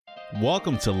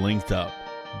Welcome to Linked Up,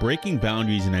 Breaking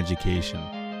Boundaries in Education,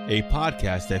 a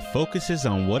podcast that focuses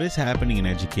on what is happening in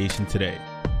education today,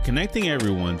 connecting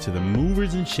everyone to the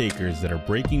movers and shakers that are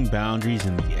breaking boundaries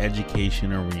in the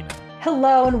education arena.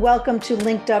 Hello and welcome to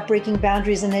Linked Up, Breaking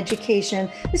Boundaries in Education.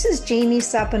 This is Jamie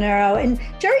Saponaro, and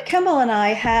Jerry Kimmel and I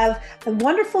have a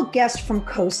wonderful guest from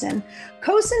COSN.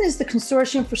 COSN is the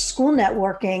Consortium for School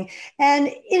Networking, and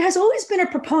it has always been a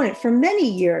proponent for many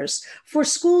years for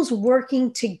schools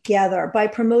working together by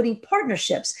promoting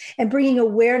partnerships and bringing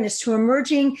awareness to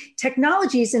emerging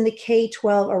technologies in the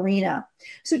K-12 arena.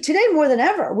 So today, more than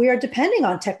ever, we are depending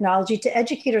on technology to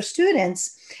educate our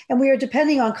students, and we are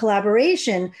depending on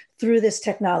collaboration through this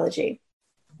technology.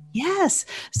 Yes.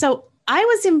 So I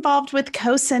was involved with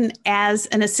COSN as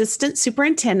an assistant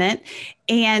superintendent,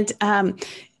 and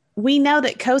we know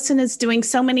that COSN is doing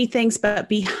so many things, but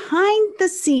behind the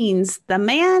scenes, the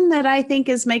man that I think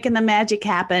is making the magic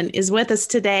happen is with us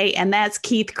today, and that's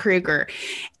Keith Kruger.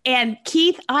 And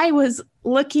Keith, I was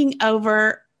looking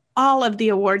over all of the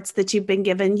awards that you've been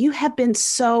given. You have been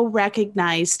so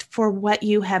recognized for what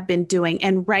you have been doing,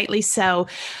 and rightly so.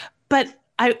 But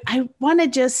I want to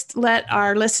just let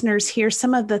our listeners hear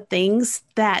some of the things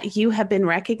that you have been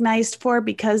recognized for,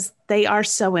 because they are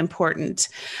so important.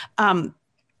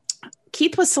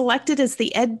 Keith was selected as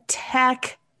the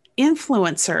EdTech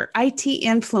influencer, IT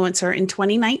influencer in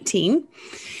 2019.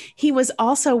 He was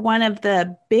also one of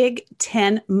the Big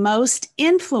 10 most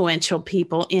influential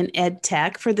people in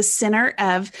EdTech for the Center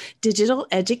of Digital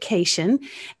Education.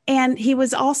 And he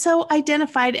was also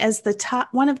identified as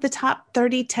one of the top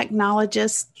 30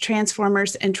 technologists,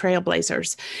 transformers, and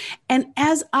trailblazers. And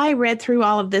as I read through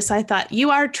all of this, I thought, you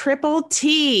are triple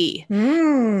T.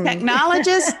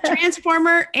 Technologist,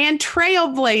 transformer, and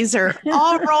trailblazer,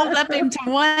 all rolled up into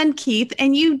one, Keith.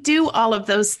 And you do all of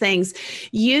those things.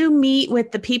 You meet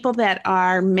with the people that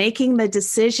are making the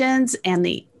decisions and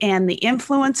the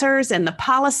influencers and the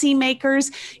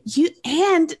policymakers,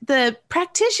 and the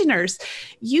practitioners.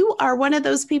 You are one of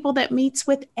those people that meets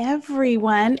with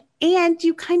everyone, and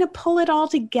you kind of pull it all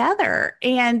together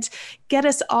and get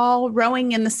us all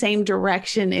rowing in the same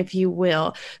direction, if you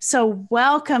will. So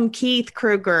welcome, Keith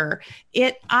Kruger.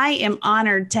 I am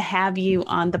honored to have you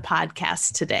on the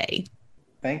podcast today.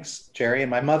 Thanks, Jerry. And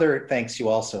my mother thanks you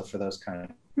also for those kind of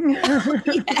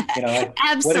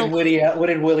Absolutely. What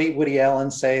did Woody Allen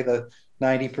say? The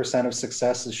 90% of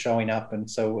success is showing up. And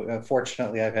so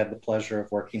fortunately, I've had the pleasure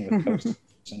of working with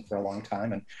COSN for a long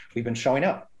time, and we've been showing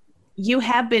up. You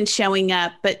have been showing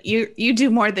up, but you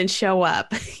do more than show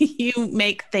up. You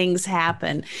make things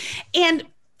happen. And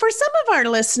for some of our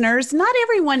listeners, not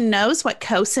everyone knows what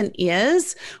COSN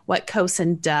is, what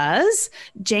COSN does.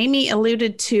 Jamie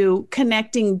alluded to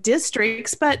connecting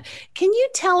districts, but can you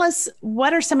tell us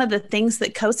what are some of the things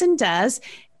that COSN does?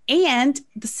 And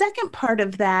the second part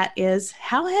of that is,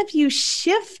 how have you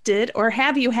shifted, or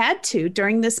have you had to,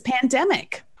 during this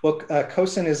pandemic? Well,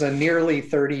 COSN is a nearly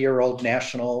 30-year-old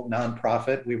national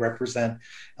nonprofit. We represent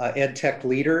EdTech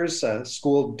leaders.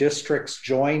 School districts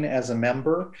join as a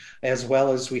member, as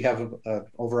well as we have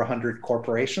over 100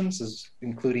 corporations,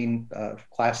 including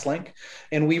ClassLink.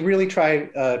 And we really try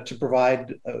to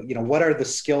provide, what are the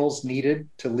skills needed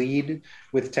to lead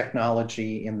with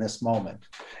technology in this moment.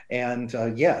 And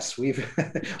yes, we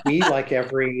like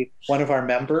every one of our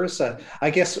members.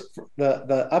 I guess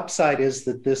the upside is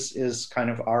that this is kind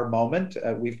of our moment.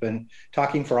 We've been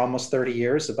talking for almost 30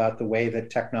 years about the way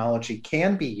that technology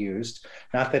can be used,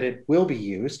 not that it will be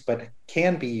used, but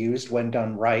can be used when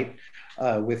done right,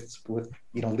 with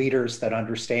leaders that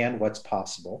understand what's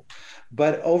possible.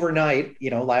 But overnight,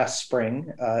 last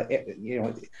spring,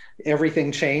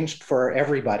 everything changed for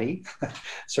everybody,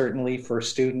 certainly for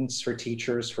students, for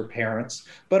teachers, for parents,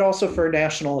 but also for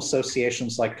national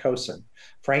associations like COSN.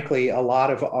 Frankly, a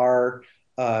lot of our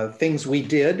things we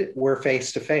did were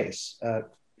face-to-face.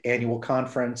 Annual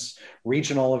conference,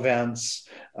 regional events,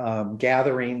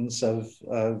 gatherings of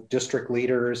district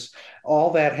leaders,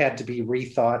 all that had to be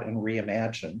rethought and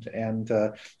reimagined. And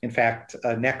in fact,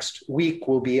 next week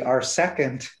will be our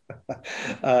second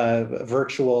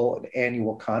virtual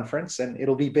annual conference, and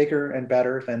it'll be bigger and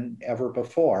better than ever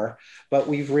before. But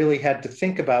we've really had to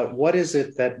think about what is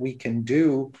it that we can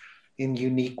do in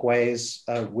unique ways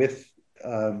with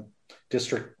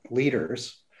district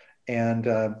leaders.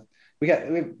 And we got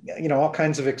all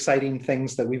kinds of exciting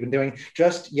things that we've been doing.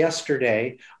 Just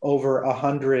yesterday, over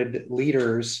 100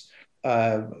 leaders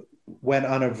went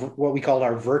on what we call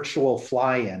our virtual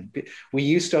fly-in. We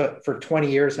used to, for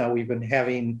 20 years now, we've been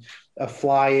having a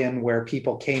fly-in where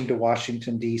people came to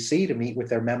Washington, D.C. to meet with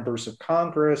their members of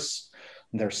Congress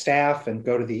and their staff and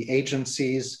go to the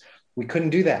agencies. we couldn't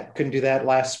do that. Couldn't do that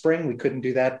last spring. We couldn't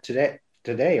do that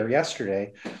today or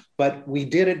yesterday, but we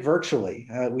did it virtually.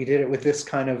 We did it with this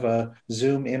kind of a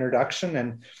Zoom introduction,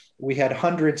 and we had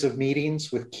hundreds of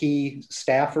meetings with key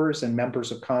staffers and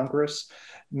members of Congress,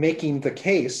 making the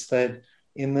case that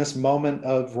in this moment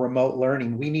of remote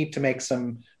learning, we need to make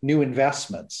some new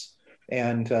investments,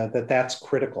 and that's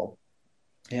critical.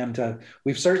 And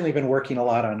we've certainly been working a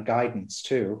lot on guidance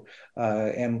too,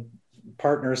 and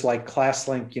partners like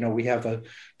ClassLink. We have a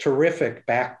terrific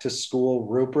back to school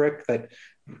rubric that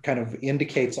kind of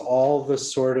indicates all the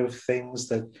sort of things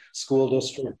that school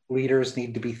district leaders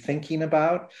need to be thinking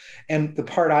about. And the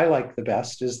part I like the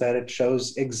best is that it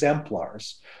shows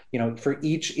exemplars, for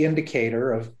each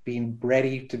indicator of being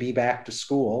ready to be back to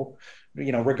school,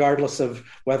 regardless of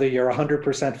whether you're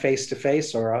 100%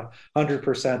 face-to-face or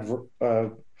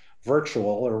 100% virtual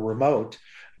or remote,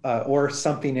 or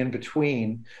something in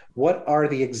between. What are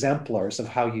the exemplars of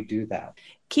how you do that?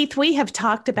 Keith, we have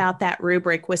talked about that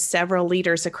rubric with several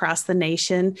leaders across the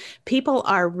nation. People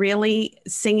are really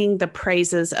singing the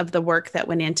praises of the work that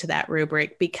went into that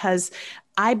rubric, because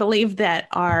I believe that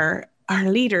our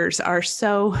leaders are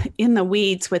so in the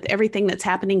weeds with everything that's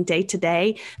happening day to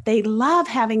day. They love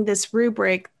having this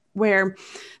rubric where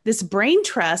this brain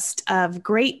trust of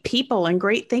great people and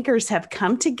great thinkers have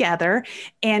come together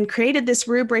and created this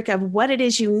rubric of what it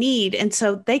is you need. And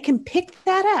so they can pick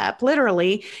that up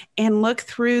literally and look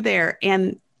through there.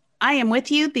 And I am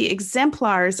with you. The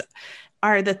exemplars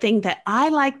are the thing that I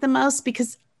like the most,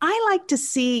 because I like to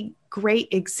see great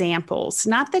examples.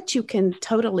 Not that you can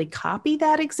totally copy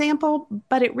that example,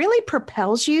 but it really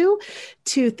propels you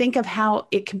to think of how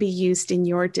it can be used in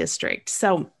your district.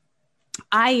 So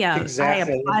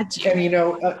exactly. I applaud you.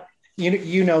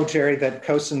 And Jerry, that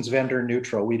CoSN's vendor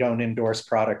neutral. We don't endorse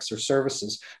products or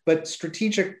services, but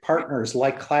strategic partners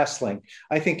like ClassLink,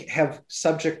 I think, have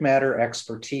subject matter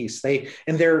expertise.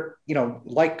 They're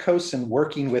like CoSN,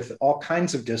 working with all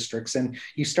kinds of districts, and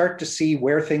you start to see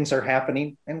where things are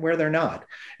happening and where they're not.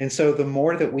 And so the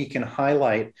more that we can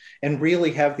highlight and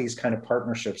really have these kind of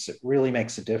partnerships, it really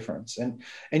makes a difference. And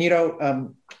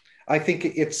I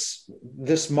think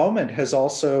this moment has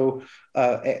also,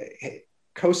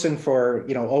 CoSN for,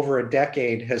 over a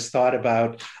decade has thought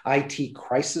about IT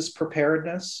crisis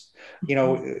preparedness.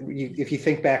 If you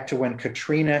think back to when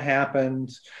Katrina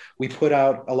happened, we put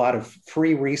out a lot of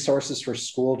free resources for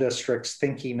school districts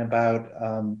thinking about,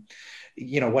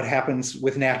 what happens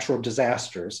with natural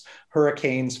disasters,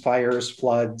 hurricanes, fires,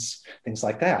 floods, things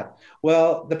like that.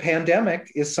 Well, the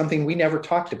pandemic is something we never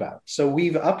talked about. So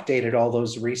we've updated all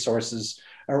those resources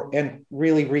and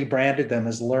really rebranded them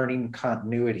as learning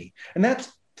continuity. And that,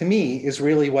 to me, is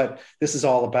really what this is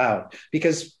all about.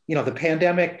 Because, the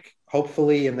pandemic,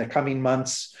 hopefully in the coming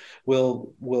months,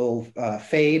 will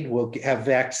fade. We'll have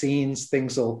vaccines.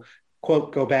 Things will,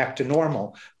 quote, go back to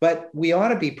normal. But we ought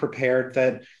to be prepared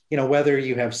that, whether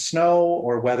you have snow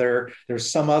or whether there's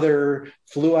some other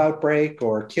flu outbreak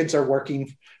or kids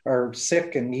are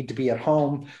sick and need to be at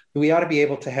home, we ought to be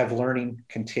able to have learning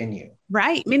continue.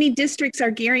 Right. Many districts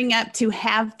are gearing up to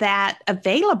have that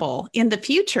available in the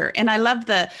future. And I love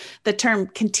the term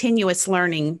continuous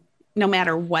learning, no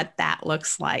matter what that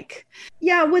looks like.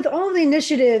 Yeah, with all the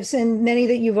initiatives and many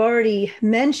that you've already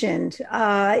mentioned,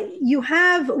 you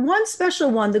have one special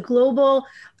one, the Global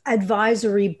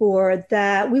Advisory Board,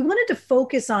 that we wanted to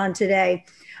focus on today.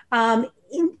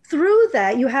 Through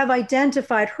that, you have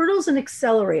identified hurdles and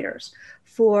accelerators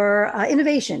for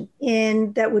innovation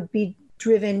that would be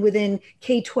driven within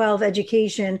K-12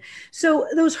 education. So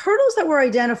those hurdles that were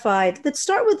identified, let's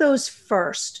start with those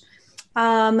first.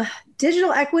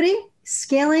 Digital equity,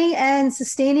 scaling and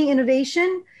sustaining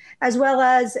innovation, as well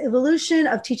as evolution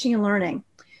of teaching and learning.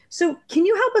 So can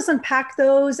you help us unpack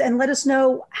those and let us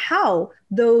know how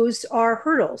those are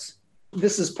hurdles?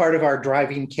 This is part of our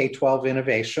Driving K-12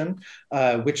 Innovation,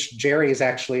 which Jerry is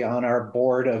actually on our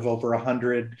board of over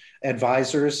 100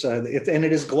 advisors, and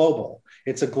it is global.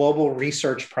 It's a global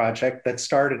research project that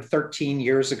started 13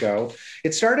 years ago.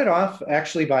 It started off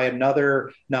actually by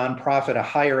another nonprofit, a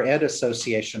higher ed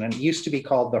association, and it used to be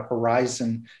called the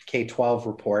Horizon K-12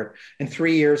 Report. And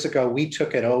 3 years ago, we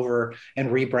took it over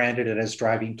and rebranded it as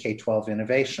Driving K-12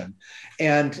 Innovation.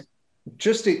 And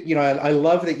just to, I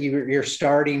love that you're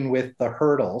starting with the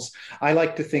hurdles. I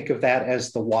like to think of that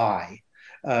as the why.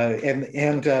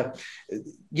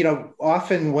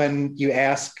 Often when you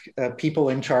ask people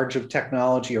in charge of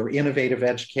technology or innovative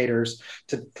educators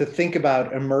to think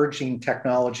about emerging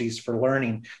technologies for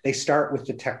learning, they start with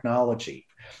the technology.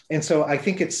 And so I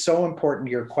think it's so important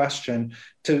to your question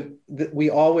we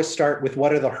always start with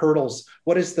what are the hurdles,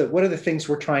 what are the things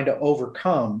we're trying to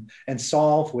overcome and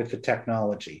solve with the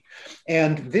technology.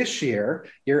 And this year,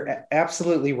 you're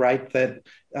absolutely right that,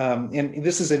 and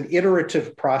this is an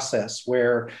iterative process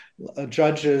where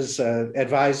judges,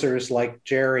 advisors like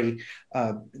Jerry,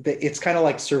 it's kind of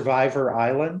like Survivor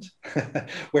Island,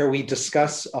 where we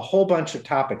discuss a whole bunch of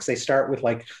topics. They start with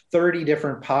like 30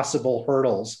 different possible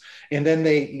hurdles, and then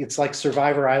it's like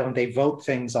Survivor Island, they vote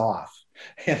things off.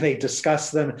 And they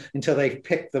discuss them until they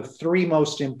pick the 3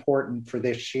 most important for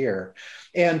this year.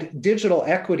 And digital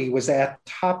equity was at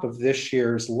the top of this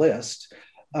year's list.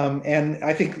 And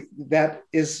I think that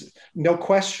is no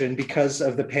question because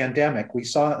of the pandemic. We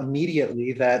saw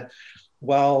immediately that,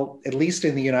 well, at least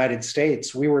in the United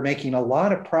States, we were making a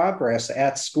lot of progress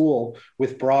at school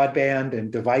with broadband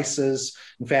and devices.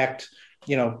 In fact,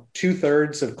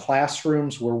 2/3 of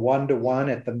classrooms were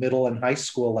 1-to-1 at the middle and high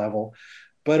school level.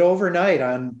 But overnight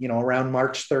on, around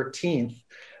March 13th,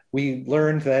 we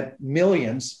learned that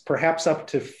millions, perhaps up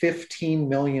to 15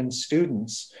 million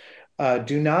students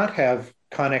do not have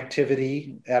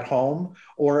connectivity at home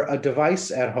or a device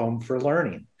at home for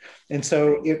learning. And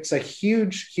so it's a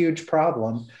huge, huge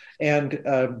problem and,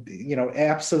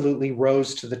 absolutely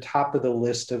rose to the top of the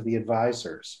list of the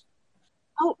advisors.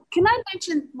 Oh, can I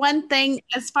mention one thing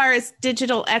as far as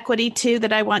digital equity too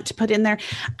that I want to put in there?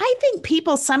 I think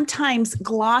people sometimes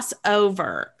gloss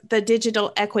over the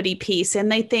digital equity piece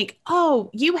and they think, oh,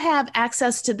 you have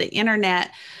access to the internet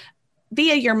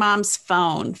via your mom's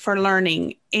phone for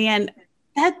learning. And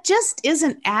that just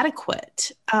isn't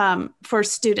adequate for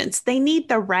students. They need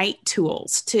the right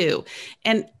tools too.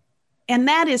 And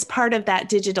that is part of that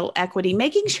digital equity,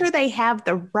 making sure they have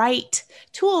the right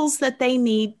tools that they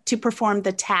need to perform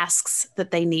the tasks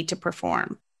that they need to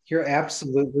perform. You're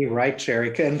absolutely right,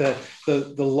 Jerry. And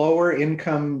the lower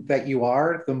income that you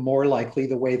are, the more likely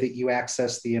the way that you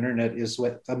access the internet is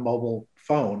with a mobile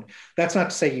phone. That's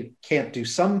not to say you can't do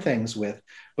some things with,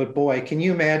 but boy, can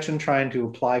you imagine trying to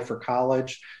apply for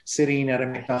college, sitting at a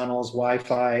McDonald's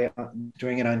Wi-Fi,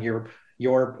 doing it on your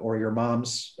or your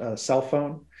mom's cell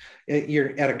phone?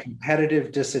 You're at a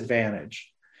competitive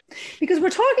disadvantage. Because we're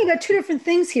talking about 2 different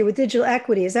things here with digital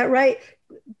equity. Is that right?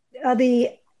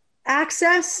 The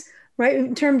access, right,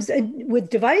 in terms with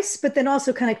device, but then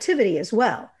also connectivity as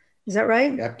well. Is that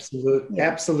right? Absolutely. Yeah.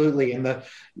 Absolutely. And the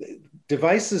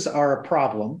devices are a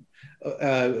problem,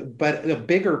 but a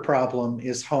bigger problem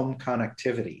is home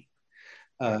connectivity.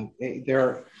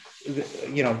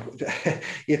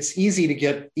 It's easy to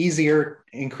get easier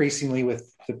increasingly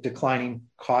with the declining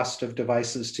cost of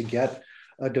devices to get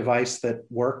a device that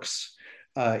works.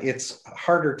 It's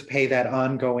harder to pay that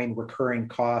ongoing recurring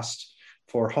cost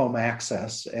for home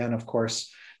access. And of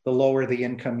course, the lower the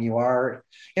income you are,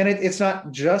 and it's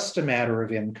not just a matter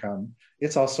of income,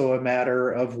 it's also a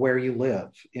matter of where you live.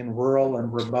 In rural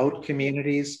and remote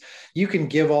communities, you can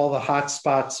give all the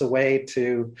hotspots away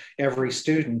to every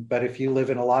student, but if you live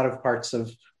in a lot of parts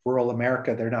of rural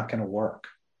America, they're not going to work.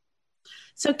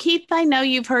 So Keith, I know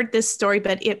you've heard this story,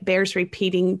 but it bears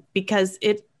repeating because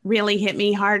it really hit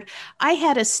me hard. I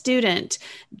had a student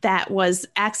that was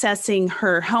accessing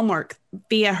her homework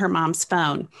via her mom's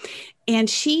phone, and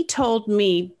she told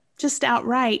me just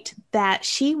outright that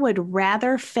she would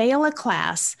rather fail a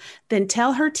class than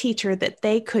tell her teacher that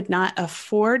they could not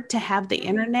afford to have the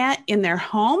internet in their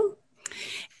home.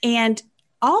 And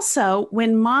also,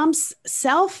 when mom's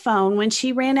cell phone, when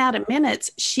she ran out of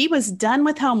minutes, she was done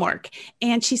with homework.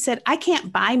 And she said, I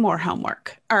can't buy more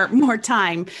homework or more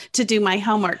time to do my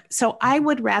homework. So I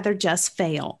would rather just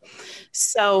fail.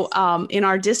 So in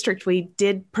our district, we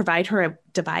did provide her a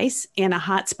device and a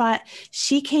hotspot.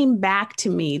 She came back to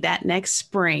me that next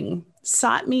spring,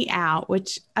 sought me out,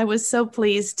 which I was so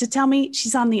pleased to tell me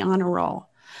she's on the honor roll.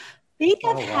 Think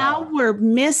of how we're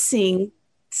missing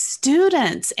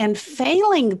students and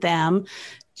failing them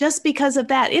just because of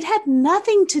that. It had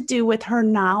nothing to do with her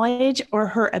knowledge or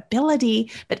her ability,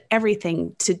 but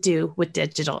everything to do with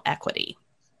digital equity.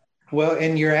 Well,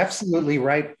 and you're absolutely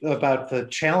right about the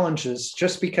challenges.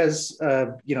 Just because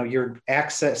you're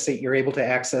able to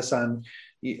access on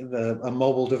a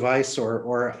mobile device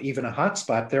or even a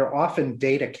hotspot, they're often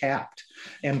data capped,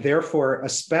 and therefore,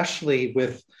 especially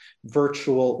with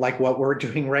virtual, like what we're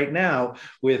doing right now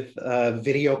with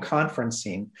video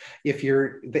conferencing,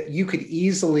 you could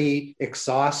easily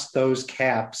exhaust those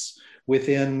caps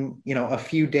within a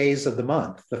few days of the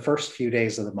month, the first few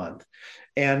days of the month.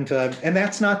 And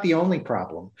that's not the only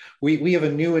problem. We have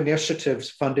a new initiative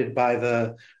funded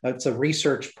by it's a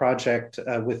research project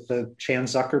with the Chan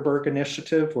Zuckerberg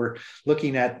Initiative. We're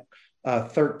looking at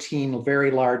 13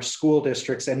 very large school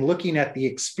districts and looking at the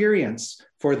experience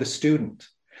for the student.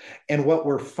 And what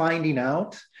we're finding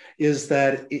out is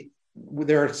that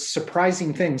there are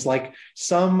surprising things, like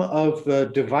some of the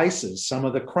devices, some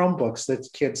of the Chromebooks that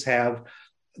kids have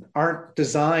aren't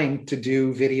designed to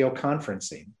do video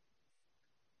conferencing.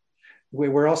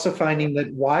 We're also finding that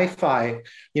Wi-Fi,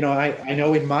 I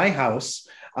know in my house,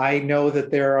 I know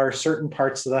that there are certain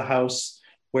parts of the house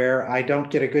where I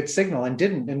don't get a good signal, and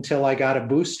didn't until I got a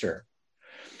booster.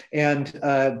 And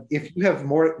if you have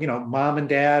more, mom and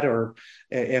dad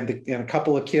and a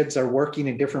couple of kids are working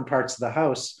in different parts of the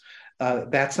house,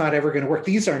 that's not ever going to work.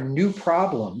 These are new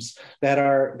problems that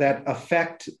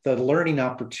affect the learning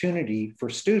opportunity for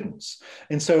students.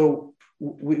 And so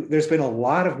there's been a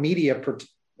lot of media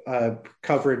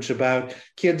coverage about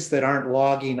kids that aren't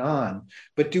logging on,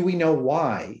 but do we know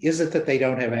why? Is it that they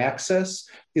don't have access?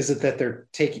 Is it that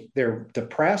they're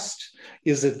depressed?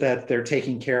 Is it that they're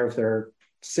taking care of their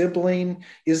sibling?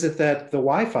 Is it that the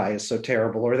Wi-Fi is so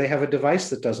terrible, or they have a device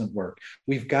that doesn't work?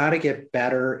 We've got to get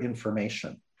better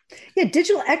information. Yeah,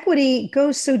 digital equity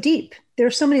goes so deep. There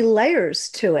are so many layers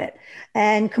to it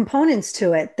and components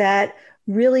to it that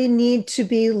really need to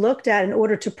be looked at in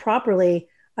order to properly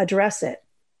address it,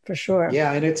 for sure.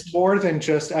 Yeah, and it's more than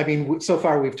just, so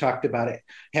far we've talked about it,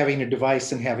 having a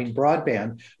device and having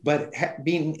broadband, but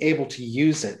being able to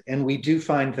use it. And we do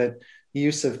find that the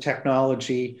use of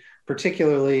technology,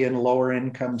 particularly in lower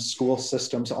income school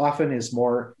systems, often is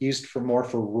used for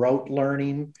rote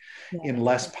learning in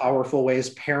less powerful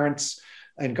ways. Parents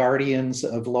and guardians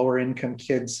of lower income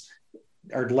kids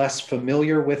are less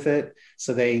familiar with it,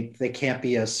 so they can't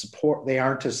be they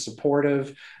aren't as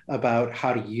supportive about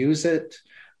how to use it.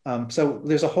 So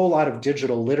there's a whole lot of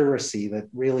digital literacy that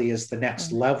really is the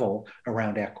next level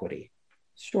around equity.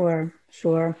 Sure.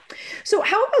 So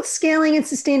how about scaling and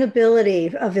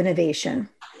sustainability of innovation?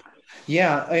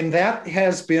 Yeah, and that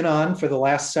has been on for the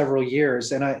last several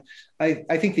years. And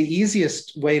I think the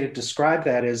easiest way to describe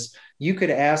that is you could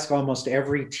ask almost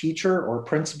every teacher or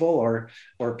principal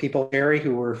or people, Barry,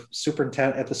 who were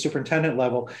at the superintendent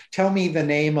level, tell me the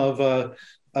name of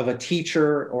a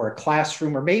teacher or a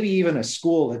classroom or maybe even a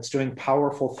school that's doing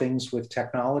powerful things with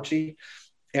technology.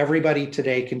 Everybody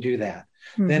today can do that.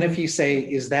 Mm-hmm. Then if you say,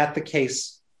 is that the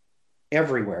case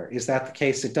everywhere? Is that the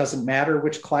case? It doesn't matter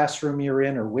which classroom you're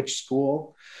in or which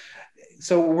school.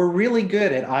 So we're really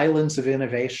good at islands of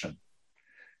innovation,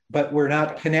 but we're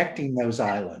not connecting those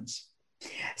islands.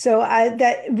 So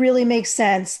that really makes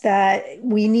sense, that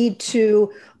we need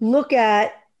to look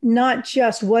at not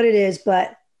just what it is,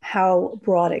 but how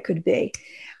broad it could be.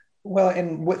 Well,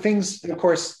 and what things, of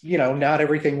course, not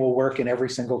everything will work in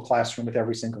every single classroom with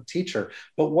every single teacher,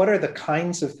 but what are the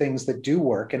kinds of things that do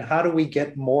work, and how do we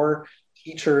get more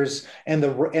teachers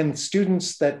and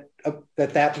students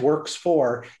that works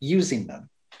for using them,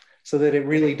 so that it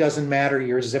really doesn't matter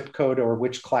your zip code or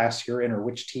which class you're in or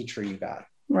which teacher you got.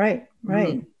 Right.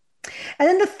 And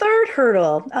then the third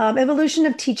hurdle, evolution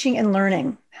of teaching and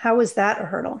learning. How is that a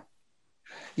hurdle?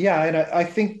 Yeah, and I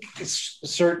think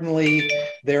certainly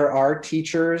there are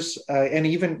teachers and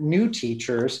even new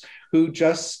teachers who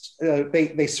just,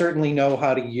 they certainly know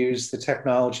how to use the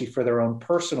technology for their own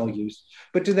personal use,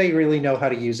 but do they really know how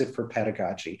to use it for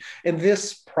pedagogy? And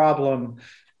this problem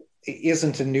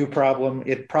isn't a new problem.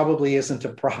 It probably isn't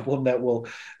a problem that will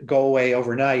go away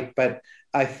overnight, but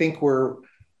I think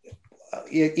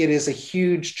it is a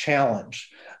huge challenge.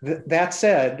 That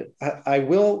said, I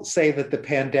will say that the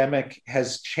pandemic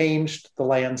has changed the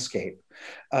landscape.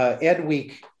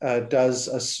 EdWeek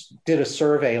did a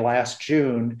survey last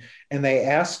June, and they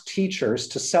asked teachers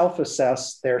to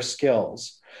self-assess their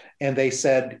skills. And they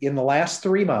said, in the last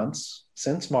 3 months,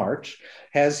 since March,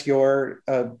 has your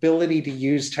ability to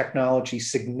use technology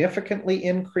significantly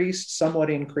increased,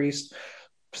 somewhat increased,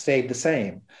 stayed the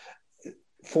same?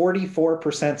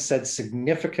 44% said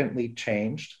significantly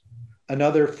changed.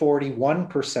 Another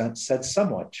 41% said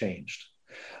somewhat changed.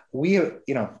 I've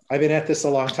been at this a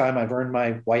long time. I've earned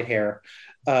my white hair.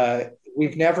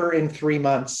 We've never in 3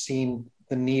 months seen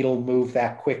the needle move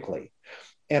that quickly.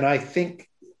 And I think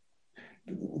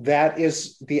that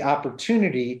is the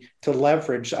opportunity to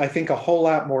leverage. I think a whole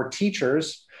lot more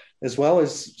teachers, as well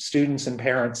as students and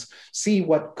parents, see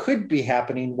what could be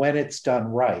happening when it's done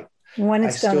right. When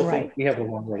it's done right. Think we have a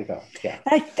long way to go. Yeah.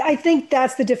 I think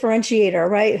that's the differentiator,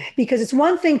 right? Because it's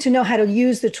one thing to know how to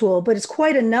use the tool, but it's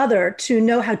quite another to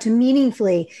know how to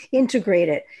meaningfully integrate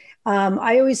it.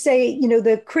 I always say,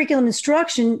 the curriculum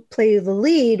instruction plays the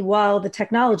lead while the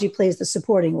technology plays the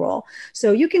supporting role.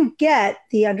 So you can get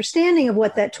the understanding of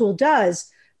what that tool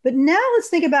does, but now let's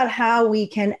think about how we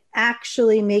can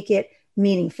actually make it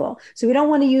meaningful. So we don't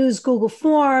want to use Google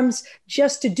Forms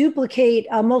just to duplicate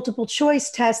a multiple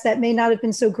choice test that may not have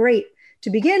been so great to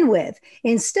begin with.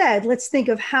 Instead, let's think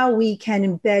of how we can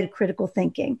embed critical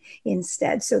thinking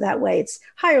instead. So that way it's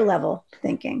higher level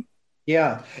thinking.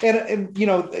 Yeah. And you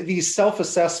know, these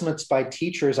self-assessments by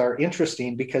teachers are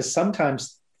interesting because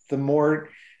sometimes the more,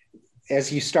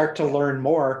 as you start to learn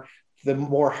more, the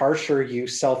more harsher you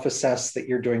self-assess that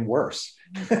you're doing worse.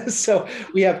 So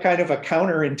we have kind of a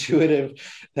counterintuitive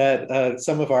that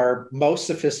some of our most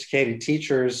sophisticated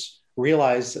teachers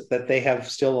realize that they have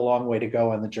still a long way to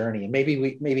go on the journey. And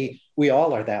maybe we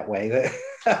all are that way.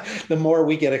 The more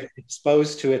we get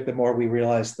exposed to it, the more we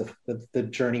realize the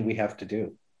journey we have to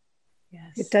do.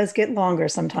 Yes. It does get longer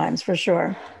sometimes, for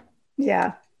sure.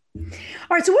 Yeah. All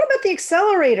right. So what about the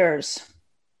accelerators?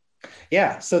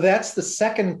 Yeah. So that's the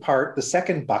second part, the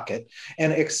second bucket.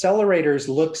 And accelerators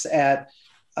looks at,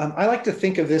 I like to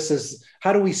think of this as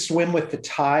how do we swim with the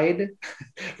tide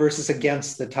versus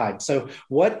against the tide? So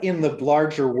what in the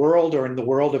larger world or in the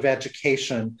world of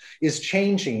education is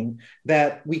changing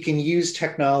that we can use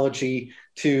technology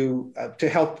to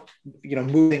help, you know,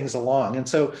 move things along? And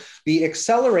so the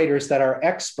accelerators that our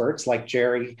experts, like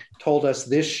Jerry told us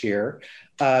this year,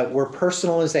 were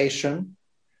personalization,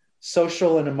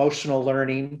 social and emotional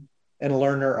learning, and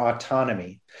learner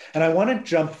autonomy. And I want to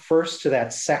jump first to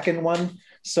that second one,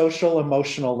 social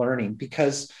emotional learning,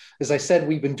 because as I said,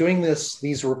 we've been doing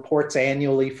these reports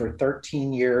annually for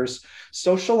 13 years.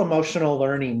 Social emotional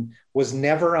learning was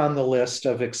never on the list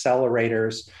of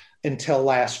accelerators until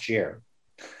last year.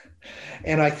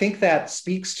 And I think that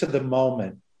speaks to the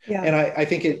moment. Yeah. And I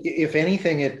think if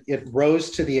anything, it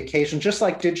rose to the occasion, just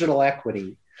like digital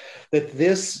equity, that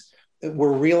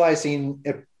we're realizing,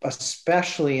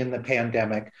 especially in the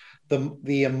pandemic,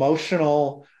 the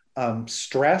emotional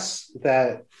stress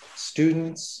that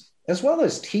students, as well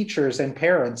as teachers and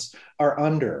parents, are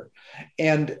under.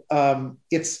 And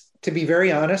it's, to be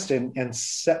very honest, and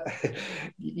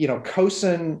you know,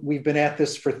 COSN, we've been at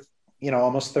this for, you know,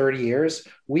 almost 30 years.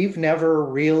 We've never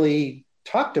really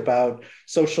talked about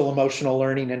social emotional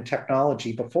learning and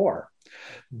technology before,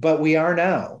 but we are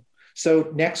now.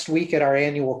 So next week at our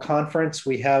annual conference,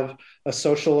 we have a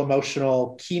social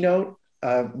emotional keynote.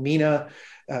 Mina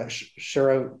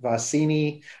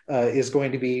Shiravasini is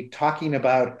going to be talking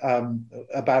about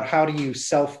how do you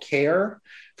self-care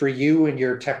for you and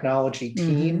your technology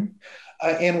team.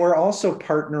 Mm-hmm. And we're also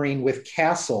partnering with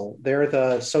CASEL. They're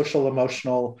the social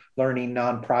emotional learning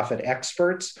nonprofit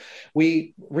experts.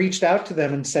 We reached out to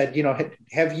them and said, you know,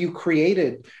 have you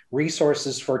created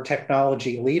resources for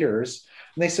technology leaders?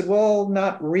 And they said, well,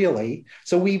 not really.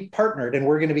 So we partnered, and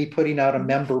we're going to be putting out a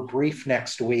member brief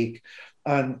next week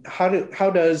on how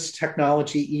does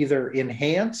technology either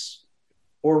enhance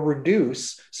or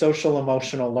reduce social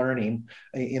emotional learning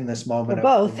in this moment or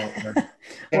both.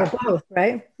 Or both,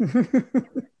 right?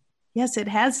 Yes, it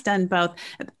has done both.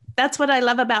 That's what I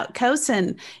love about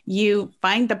COSN. You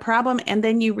find the problem and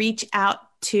then you reach out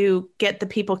to get the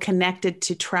people connected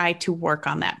to try to work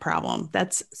on that problem.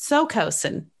 That's so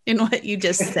COSN in what you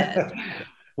just said.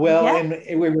 Well, yeah.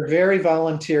 And we were very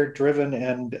volunteer driven,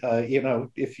 and you know,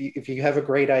 if you have a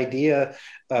great idea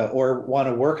or want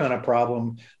to work on a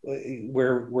problem,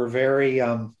 we're very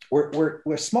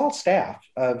we're small staff,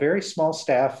 very small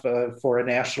staff for a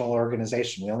national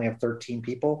organization. We only have 13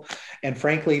 people, and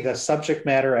frankly, the subject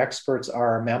matter experts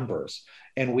are our members,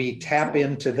 and we tap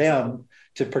into them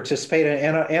to participate,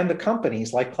 and the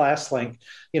companies like ClassLink,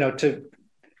 you know,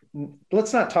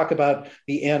 let's not talk about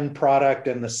the end product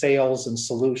and the sales and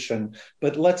solution,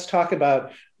 but let's talk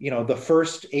about, you know, the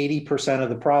first 80% of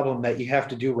the problem that you have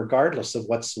to do regardless of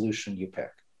what solution you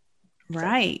pick.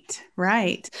 Right,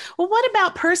 right. Well, what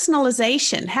about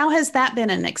personalization? How has that been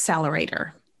an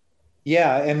accelerator?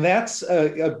 Yeah, and that's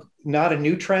not a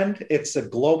new trend. It's a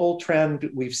global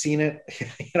trend. We've seen it.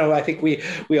 You know, I think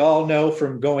we all know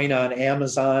from going on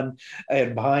Amazon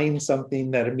and buying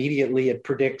something that immediately it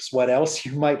predicts what else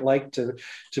you might like to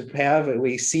have.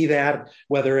 We see that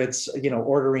whether it's, you know,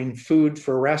 ordering food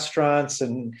for restaurants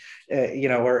and, you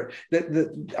know, or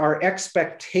our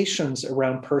expectations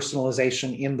around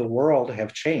personalization in the world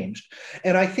have changed.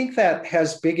 And I think that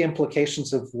has big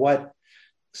implications of what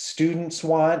students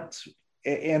want,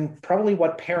 and probably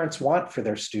what parents want for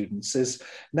their students, is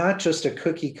not just a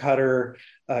cookie cutter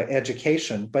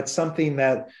education, but something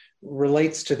that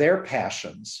relates to their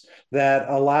passions, that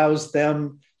allows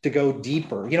them to go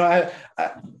deeper. You know,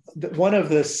 one of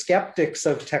the skeptics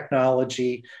of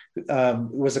technology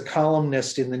was a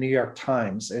columnist in the New York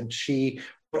Times, and she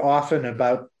wrote often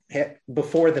about,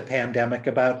 before the pandemic,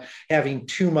 about having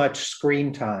too much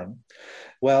screen time.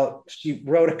 Well, she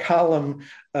wrote a column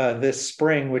this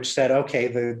spring which said, okay,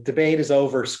 the debate is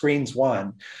over, screens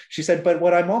won. She said, but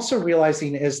what I'm also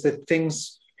realizing is that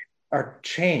things are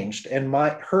changed. And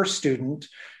her student,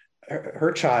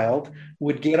 her child,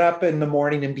 would get up in the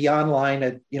morning and be online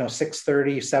at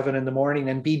 6:30, 7 in the morning,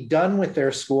 and be done with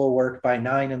their schoolwork by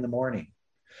 9 in the morning.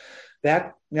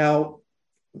 That now,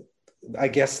 I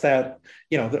guess that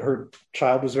that her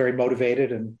child was very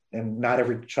motivated, and not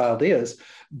every child is,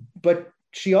 but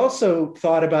she also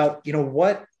thought about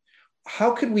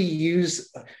how could we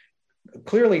use,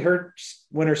 clearly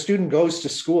when her student goes to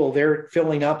school, they're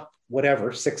filling up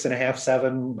whatever, 6.5,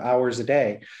 7 hours a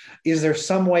day. Is there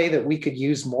some way that we could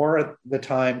use more of the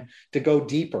time to go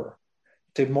deeper,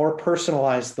 to more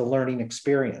personalize the learning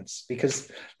experience?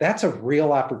 Because that's a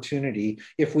real opportunity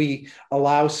if we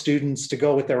allow students to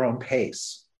go at their own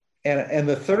pace. And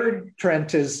the third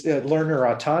trend is learner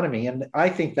autonomy. And I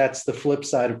think that's the flip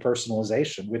side of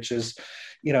personalization, which is,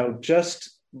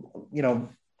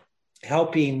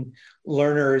 helping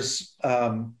learners,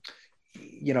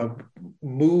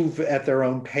 move at their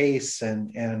own pace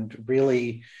and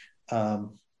really,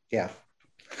 yeah.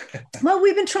 Well,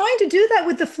 we've been trying to do that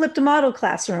with the flipped model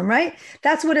classroom, right?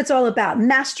 That's what it's all about.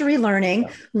 Mastery learning,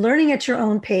 learning at your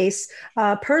own pace,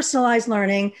 personalized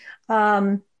learning.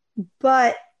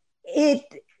 But it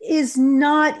is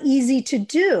not easy to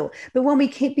do. But when we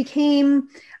became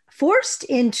forced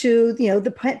into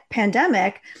the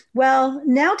pandemic, well,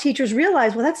 now teachers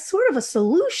realize, well, that's sort of a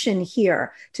solution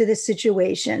here to this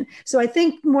situation. So I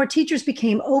think more teachers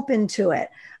became open to it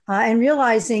and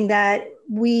realizing that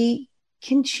we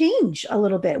can change a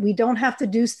little bit. We don't have to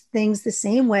do things the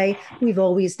same way we've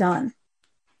always done.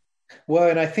 Well,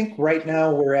 and I think right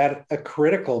now we're at a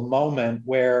critical moment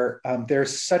where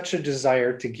there's such a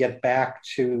desire to get back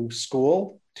to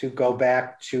school, to go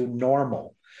back to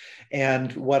normal.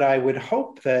 And what I would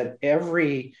hope that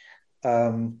every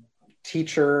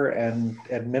teacher and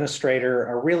administrator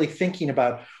are really thinking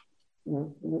about,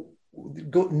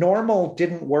 normal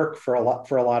didn't work for a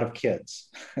lot of kids.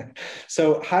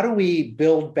 So how do we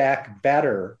build back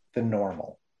better than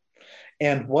normal?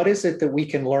 And what is it that we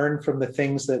can learn from the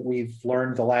things that we've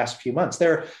learned the last few months?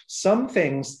 There are some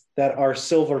things that are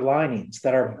silver linings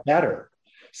that are better.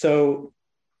 So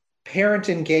parent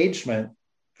engagement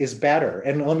is better.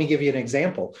 And let me give you an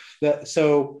example. In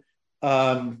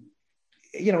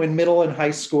middle and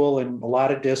high school, in a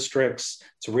lot of districts,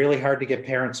 it's really hard to get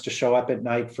parents to show up at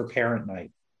night for parent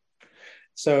night.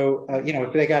 So,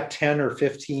 if they got 10 or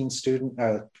 15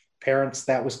 parents,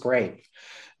 that was great.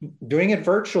 Doing it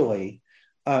virtually,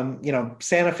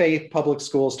 Santa Fe Public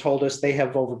Schools told us they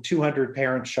have over 200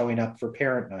 parents showing up for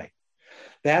parent night.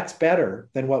 That's better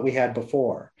than what we had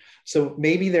before. So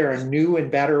maybe there are new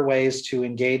and better ways to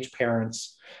engage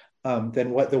parents than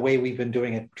the way we've been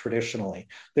doing it traditionally.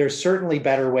 There's certainly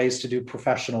better ways to do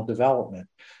professional development.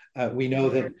 We know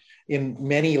that in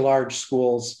many large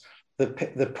schools,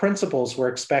 the principals were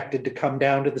expected to come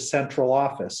down to the central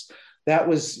office. That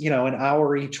was, an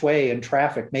hour each way in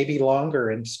traffic, maybe longer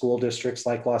in school districts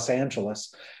like Los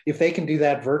Angeles. If they can do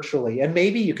that virtually, and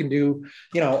maybe you can do,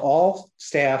 all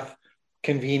staff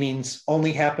convenings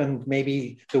only happened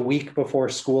maybe the week before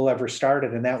school ever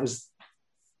started, and that was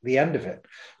the end of it.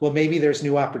 Well, maybe there's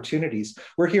new opportunities.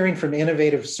 We're hearing from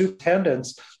innovative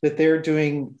superintendents that they're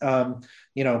doing,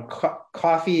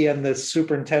 coffee and the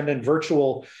superintendent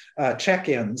virtual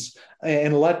check-ins,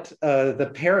 and let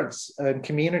the parents and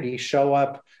community show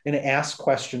up and ask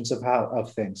questions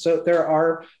of things. So there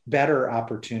are better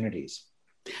opportunities.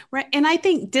 Right. And I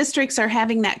think districts are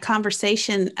having that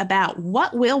conversation about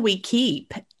what will we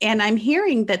keep? And I'm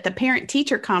hearing that the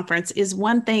parent-teacher conference is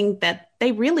one thing that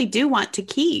they really do want to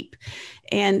keep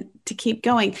and to keep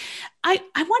going. I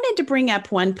wanted to bring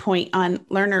up one point on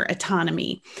learner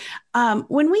autonomy.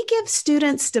 When we give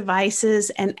students devices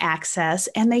and access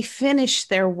and they finish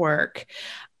their work,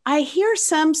 I hear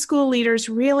some school leaders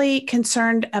really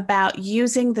concerned about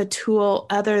using the tool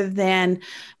other than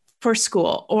for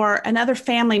school or another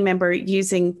family member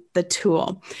using the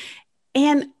tool.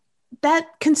 And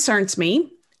that concerns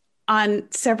me on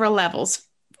several levels.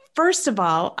 First of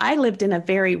all, I lived in a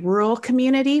very rural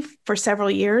community for several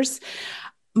years.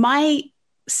 My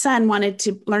son wanted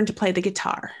to learn to play the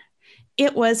guitar.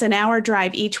 It was an hour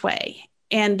drive each way,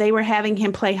 and they were having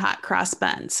him play hot cross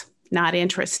buns. Not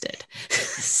interested.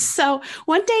 So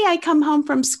one day I come home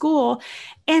from school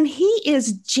and he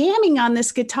is jamming on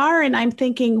this guitar, and I'm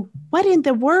thinking, what in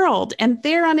the world? And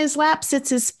there on his lap sits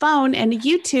his phone and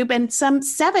YouTube, and some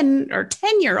 7 or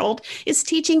 10-year-old is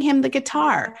teaching him the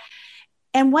guitar.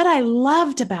 And what I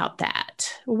loved about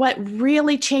that What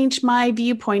really changed my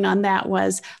viewpoint on that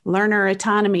was learner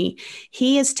autonomy.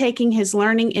 He is taking his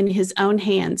learning in his own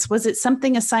hands. Was it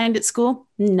something assigned at school?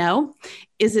 No.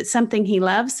 Is it something he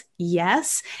loves?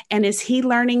 Yes. And is he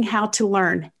learning how to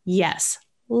learn? Yes.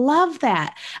 Love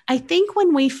that. I think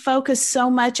when we focus so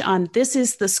much on this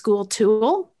is the school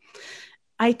tool,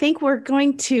 I think we're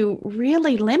going to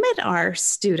really limit our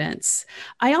students.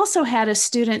 I also had a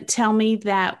student tell me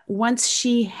that once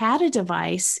she had a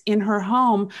device in her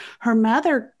home, her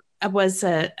mother was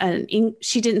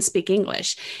she didn't speak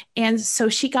English. And so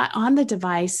she got on the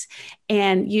device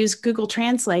and used Google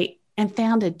Translate and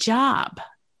found a job.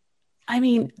 I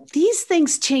mean, these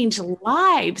things change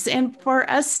lives. And for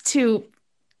us to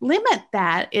limit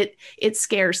that, it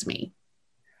scares me.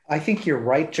 I think you're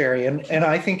right, Jerry. And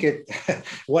I think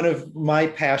one of my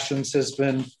passions has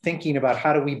been thinking about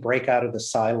how do we break out of the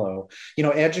silo.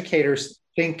 Educators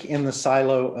think in the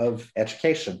silo of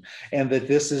education, and that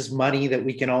this is money that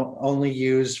we can only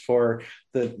use for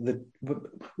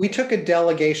we took a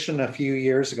delegation a few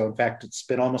years ago. In fact, it's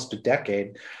been almost a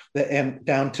decade, and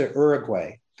down to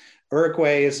Uruguay.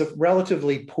 Uruguay is a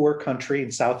relatively poor country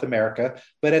in South America,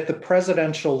 but at the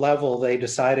presidential level, they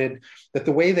decided that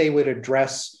the way they would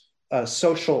address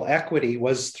social equity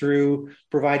was through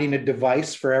providing a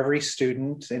device for every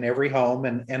student in every home.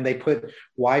 And they put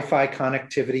Wi-Fi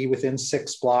connectivity within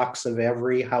 6 blocks of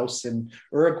every house in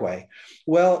Uruguay.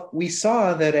 Well, we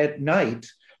saw that at night,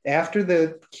 after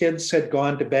the kids had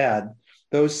gone to bed,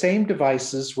 those same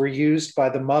devices were used by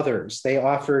the mothers. They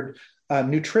offered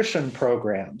nutrition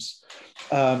programs.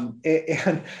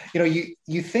 You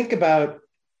think about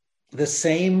the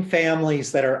same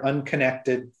families that are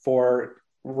unconnected for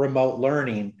remote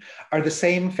learning are the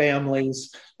same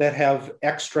families that have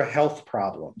extra health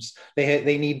problems.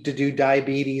 They need to do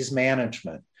diabetes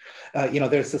management.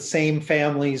 There's the same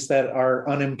families that are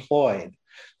unemployed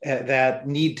that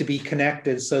need to be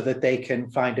connected so that they can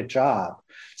find a job.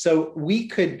 So we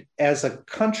could, as a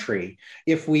country,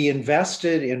 if we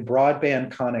invested in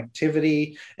broadband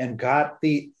connectivity and got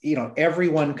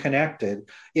everyone connected,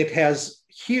 it has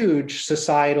huge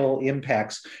societal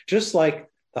impacts, just like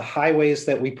the highways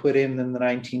that we put in the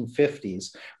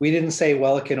 1950s. We didn't say,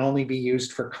 well, it can only be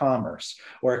used for commerce,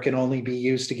 or it can only be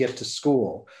used to get to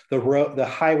school. The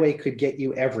highway could get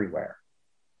you everywhere.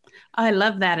 I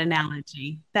love that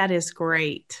analogy. That is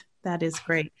great. That is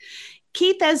great.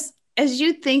 Keith, as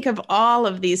you think of all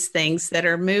of these things that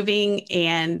are moving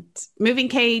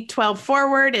K-12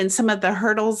 forward and some of the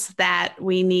hurdles that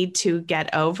we need to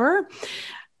get over,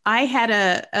 I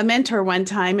had a mentor one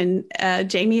time, and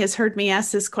Jamie has heard me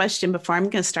ask this question before. I'm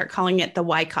going to start calling it the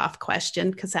Wyckoff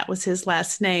question because that was his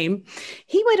last name.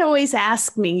 He would always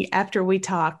ask me after we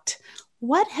talked,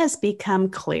 what has become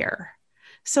clear?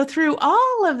 So through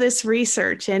all of this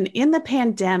research and in the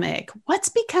pandemic, what's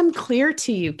become clear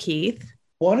to you, Keith?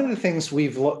 One of the things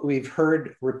we've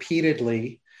heard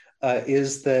repeatedly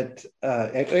is that,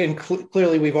 and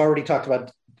clearly we've already talked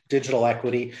about digital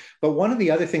equity, but one of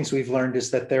the other things we've learned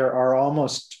is that there are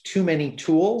almost too many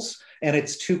tools, and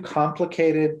it's too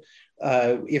complicated.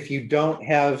 If you don't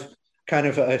have kind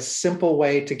of a simple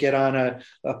way to get on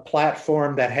a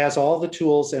platform that has all the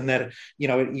tools, and that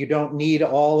you don't need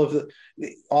all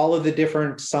of the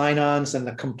different sign-ons, and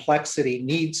the complexity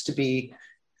needs to be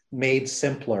made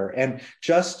simpler. And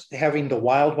just having the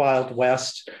wild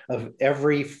west of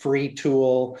every free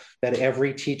tool that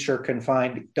every teacher can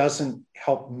find doesn't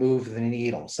help move the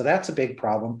needle. So that's a big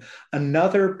problem.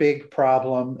 Another big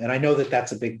problem, and I know that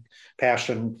that's a big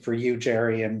passion for you,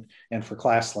 Jerry, and for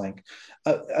ClassLink.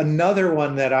 Another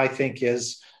one that I think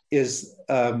is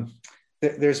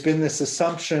there's been this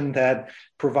assumption that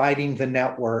providing the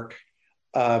network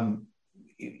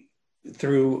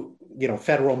through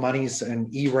federal monies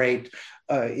and E-rate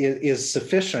is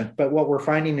sufficient. But what we're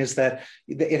finding is that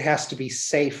it has to be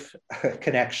safe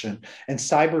connection. And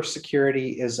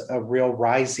cybersecurity is a real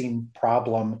rising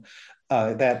problem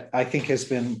that I think has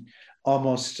been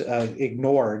almost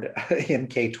ignored in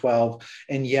K-12.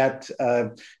 And yet,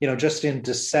 just in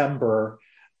December,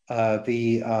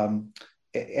 the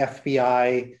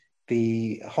FBI,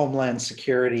 the Homeland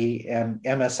Security, and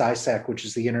MSISAC, which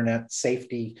is the Internet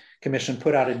Safety Commission,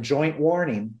 put out a joint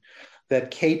warning that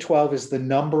K-12 is the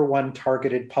 #1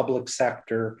 targeted public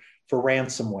sector for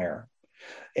ransomware.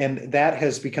 And that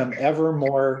has become ever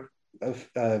more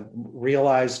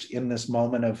realized in this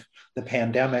moment of the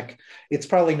pandemic. It's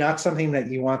probably not something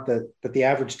that you want that the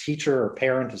average teacher or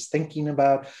parent is thinking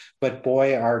about, but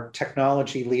boy, our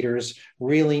technology leaders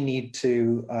really need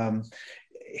to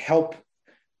help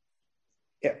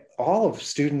all of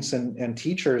students and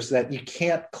teachers that you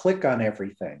can't click on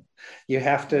everything. You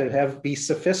have to be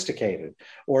sophisticated,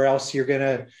 or else you're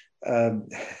going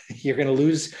to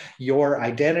lose your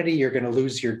identity. You're going to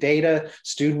lose your data.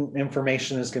 Student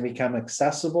information is going to become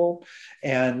accessible,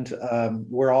 and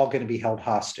we're all going to be held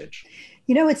hostage.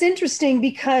 You know, it's interesting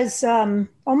because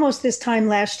almost this time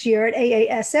last year at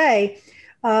AASA,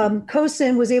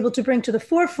 CoSN was able to bring to the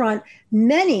forefront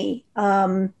many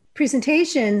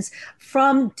presentations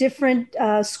from different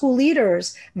school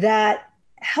leaders that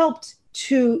helped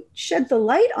to shed the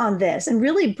light on this and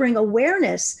really bring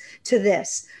awareness to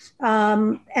this.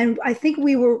 And I think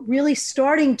we were really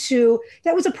starting to,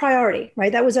 that was a priority,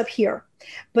 right? That was up here.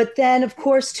 But then, of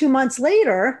course, 2 months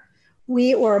later,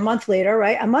 or a month later,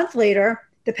 right? A month later,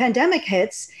 the pandemic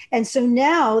hits. And so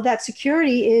now that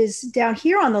security is down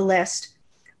here on the list.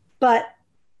 But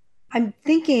I'm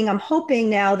hoping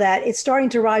now that it's starting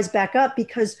to rise back up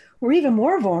because we're even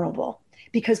more vulnerable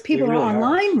because people really are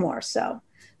online more so.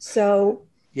 So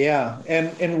yeah,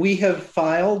 and we have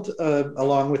filed,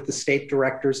 along with the state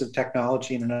directors of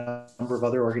technology and a number of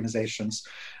other organizations,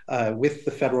 with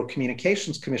the Federal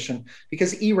Communications Commission,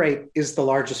 because E-Rate is the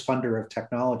largest funder of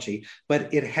technology,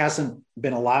 but it hasn't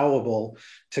been allowable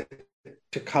to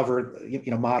cover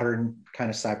modern kind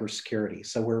of cybersecurity.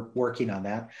 So we're working on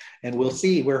that, and we'll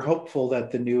see. We're hopeful that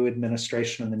the new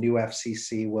administration and the new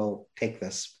FCC will take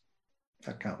this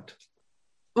account.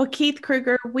 Well, Keith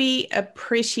Kruger, we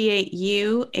appreciate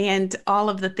you and all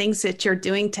of the things that you're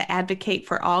doing to advocate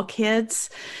for all kids.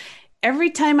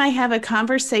 Every time I have a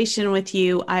conversation with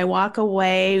you, I walk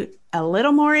away a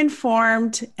little more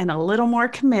informed and a little more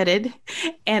committed.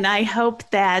 And I hope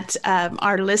that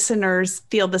our listeners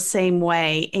feel the same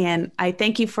way. And I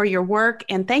thank you for your work,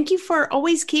 and thank you for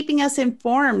always keeping us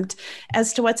informed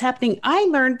as to what's happening. I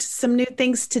learned some new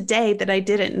things today that I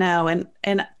didn't know,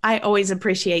 and I always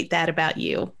appreciate that about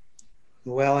you.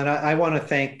 Well, and I want to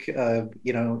thank,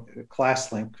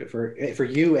 ClassLink for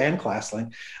you and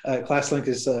ClassLink. ClassLink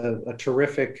is a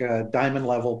terrific diamond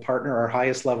level partner, our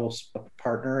highest level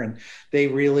partner, and they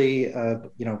really,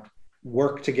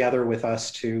 work together with us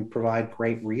to provide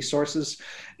great resources.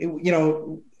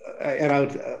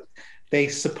 They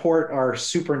support our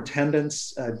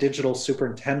superintendent's digital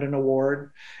superintendent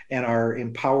award and our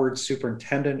empowered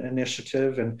superintendent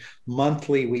initiative. And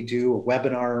monthly we do a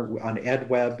webinar on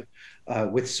EdWeb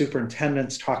with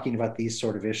superintendents talking about these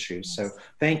sort of issues. So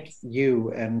thank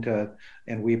you, and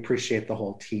we appreciate the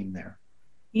whole team there.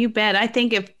 You bet. I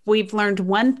think if we've learned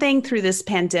one thing through this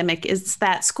pandemic, is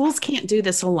that schools can't do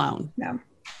this alone. No.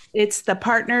 It's the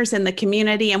partners in the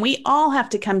community, and we all have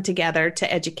to come together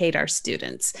to educate our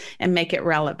students and make it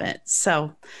relevant.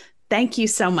 So thank you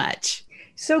so much.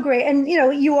 So great. And,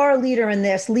 you are a leader in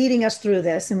this, leading us through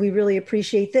this, and we really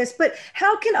appreciate this. But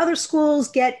how can other schools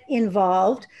get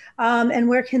involved, and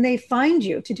where can they find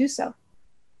you to do so?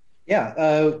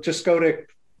 Yeah, just go to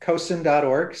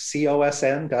CoSN.org,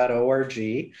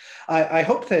 COSN.org. I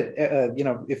hope that,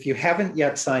 if you haven't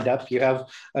yet signed up, you have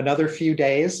another few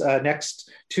days.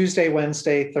 Next Tuesday,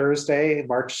 Wednesday, Thursday,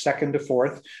 March 2nd to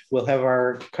 4th, we'll have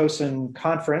our CoSN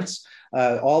conference.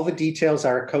 All the details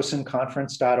are at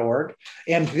CoSNconference.org.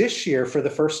 And this year, for the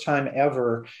first time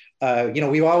ever,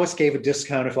 we always gave a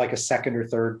discount if like a second or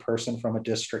third person from a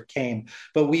district came,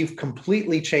 but we've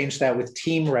completely changed that with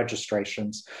team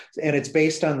registrations. And it's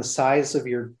based on the size of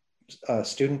your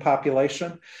student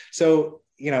population. So,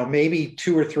 maybe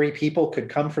 2 or 3 people could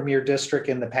come from your district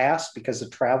in the past because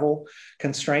of travel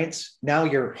constraints. Now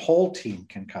your whole team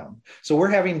can come. So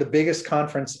we're having the biggest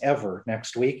conference ever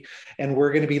next week. And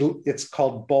it's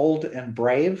called Bold and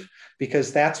Brave,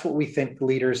 because that's what we think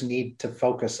leaders need to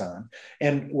focus on.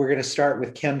 And we're going to start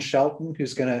with Ken Shelton,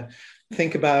 who's going to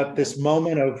think about this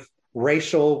moment of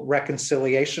racial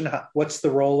reconciliation. What's the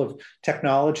role of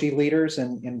technology leaders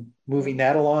in moving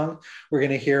that along? We're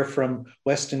going to hear from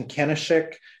Weston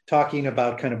Kenishik talking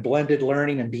about kind of blended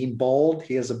learning and being bold.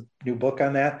 He has a new book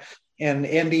on that. And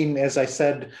ending, as I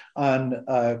said, on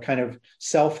kind of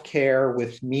self-care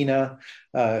with Mina,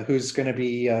 who's going to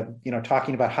be,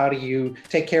 talking about how do you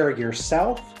take care of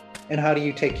yourself and how do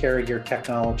you take care of your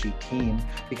technology team,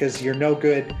 because you're no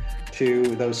good to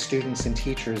those students and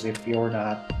teachers if you're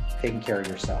not taking care of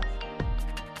yourself.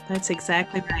 That's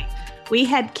exactly right. We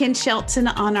had Ken Shelton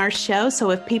on our show,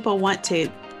 so if people want to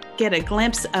get a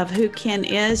glimpse of who Ken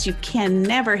is, you can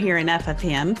never hear enough of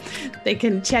him. They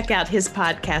can check out his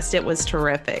podcast. It was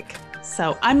terrific.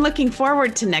 So I'm looking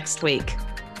forward to next week.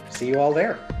 See you all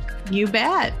there. You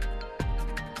bet.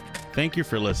 Thank you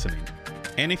for listening.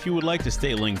 And if you would like to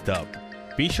stay linked up,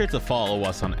 be sure to follow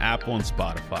us on Apple and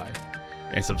Spotify,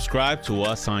 and subscribe to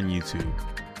us on YouTube.